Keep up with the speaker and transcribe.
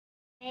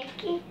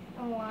Making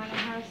a Moana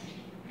house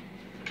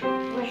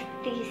with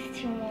these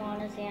two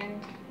Moanas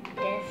and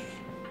this.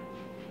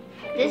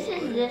 This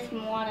is this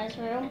Moana's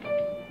room,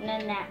 and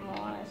then that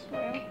Moana's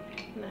room.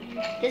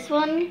 Nice. This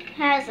one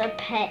has a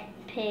pet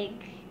pig.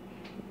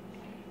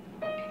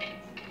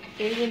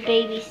 There's a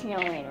baby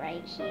snowman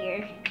right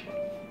here.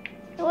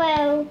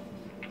 Hello.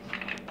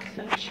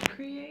 Such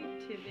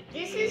creativity.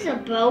 This is a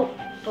boat,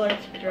 but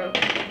it's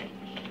broken.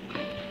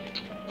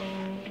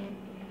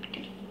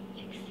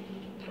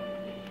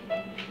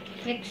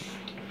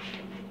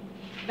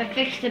 I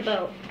fixed the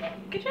boat.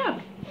 Good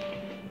job.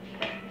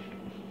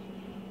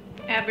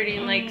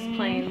 Aberdeen likes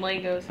playing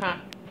Legos, huh?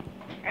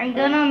 I'm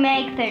gonna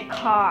make the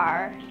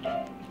car.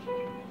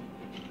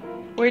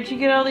 Where'd you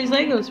get all these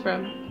Legos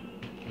from?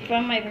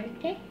 From my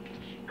birthday.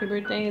 Your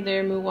birthday?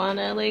 They're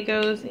Moana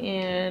Legos,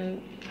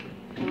 and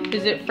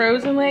is it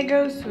frozen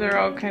Legos? So they're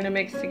all kind of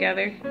mixed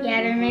together?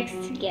 Yeah, they're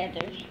mixed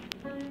together.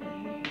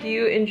 Do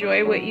you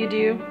enjoy what you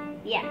do?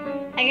 Yeah.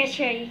 I can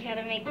show you how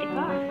to make the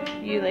car.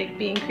 You like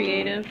being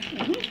creative?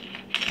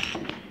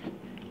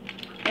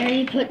 I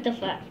already put the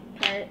flat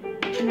part.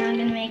 Now I'm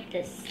gonna make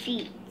the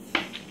seats.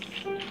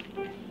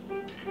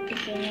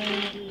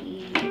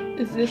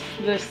 Is this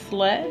the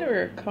sled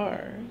or a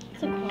car?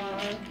 It's a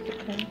car.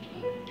 Okay.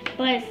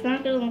 But it's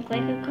not gonna look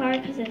like a car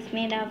because it's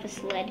made out of a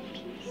sled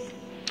piece.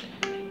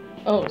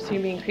 Oh, so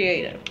you're being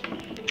creative.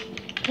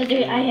 Because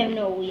I have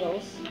no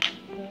wheels.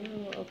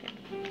 Oh, okay.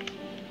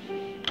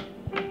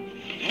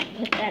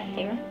 Put that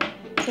there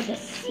for the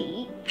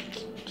seat.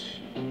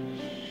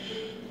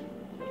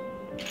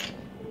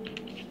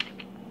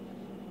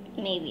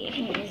 Maybe I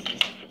can use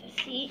this for the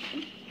seat.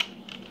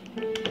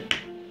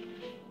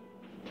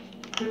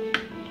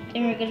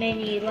 Then we're gonna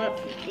need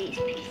lots of these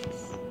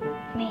pieces.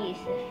 I'm gonna use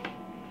this.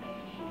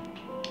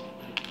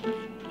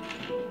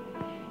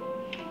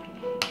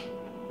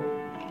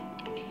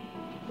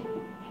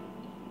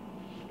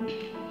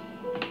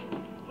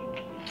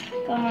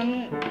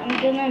 I'm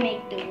gonna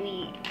make the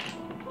wheel.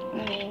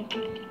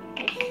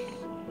 This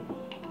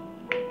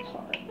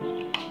part.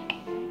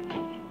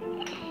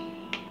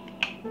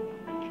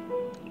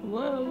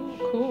 Whoa,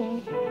 cool.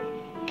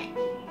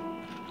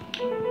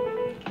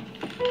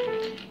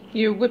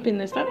 You're whipping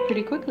this up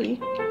pretty quickly.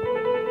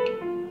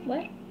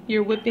 What?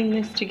 You're whipping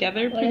this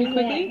together pretty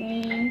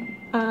quickly?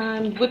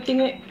 Whipping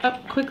it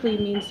up quickly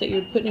means that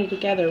you're putting it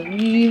together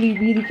really,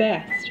 really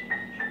fast.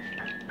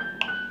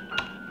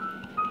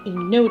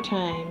 In no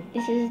time.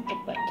 This is the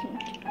button.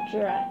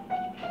 Drive.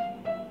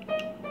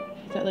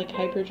 Is that like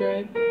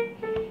hyperdrive?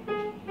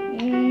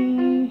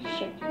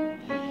 Sure.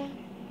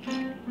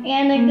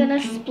 And I'm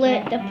gonna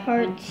split the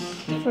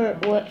parts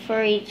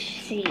for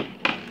each seat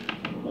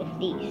with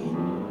these.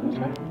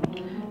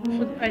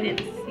 I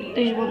didn't see.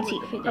 There's one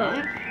seat for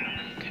that.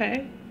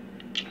 Okay.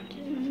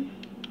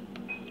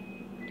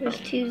 There's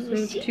two So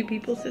seats. two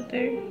people sit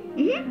there?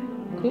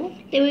 Mhm. Cool.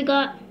 Then we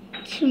got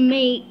to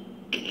make.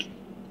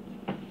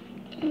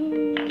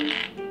 You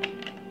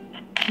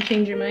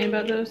change your mind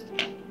about those?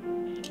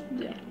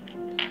 Yeah.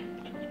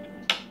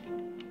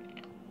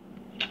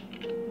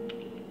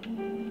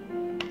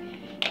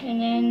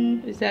 And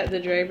then, Is that the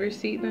driver's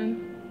seat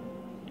then?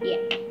 yeah.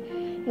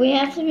 We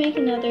have to make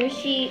another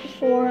seat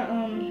for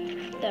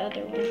the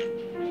other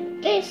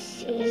one.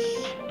 This is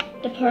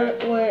the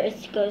part where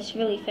it goes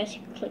really fast.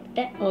 You click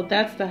that. Oh,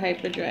 that's the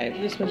hyperdrive.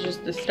 This one's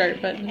just the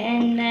start button.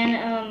 And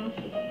then,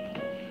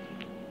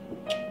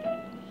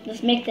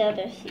 let's make the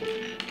other seat.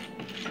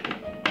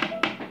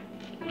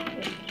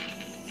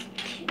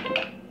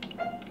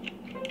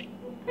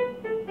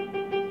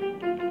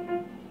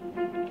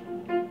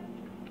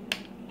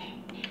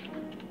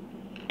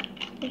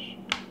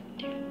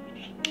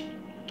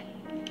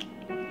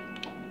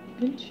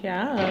 Good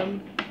job.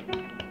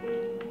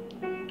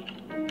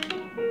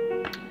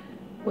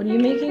 What are you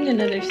making?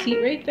 Another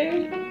seat right there?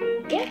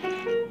 Yeah.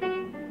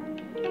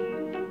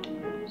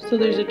 So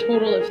there's a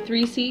total of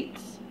 3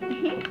 seats?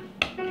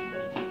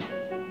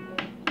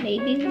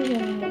 Maybe a little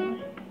more.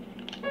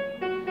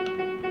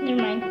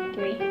 Never mind,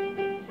 3.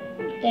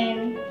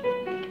 Then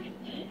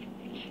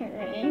put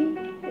her in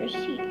her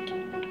seat.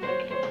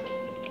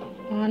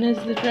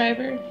 Anna's the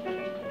driver?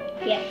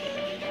 Yes.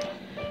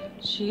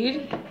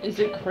 She is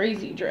a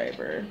crazy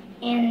driver.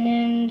 And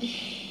then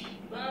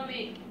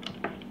Mommy.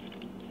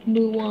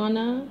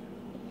 Moana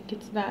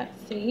gets that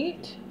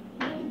seat.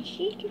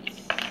 she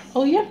gets.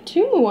 Oh, you have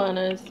 2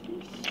 Moanas.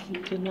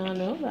 Did not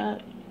know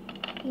that.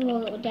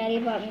 Well, Daddy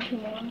bought me 2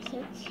 more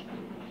sets.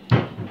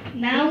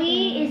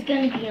 Maui is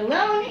gonna be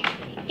alone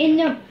in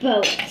the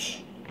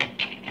boat.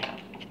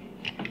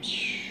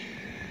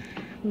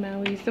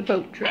 Maui's the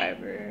boat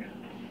driver.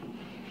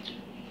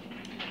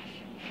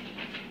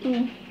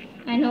 Ooh,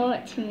 I know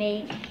what to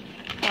make.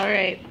 All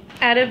right.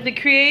 Out of the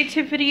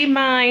creativity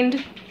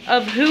mind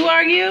of who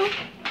are you?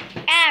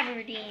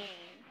 Aberdeen.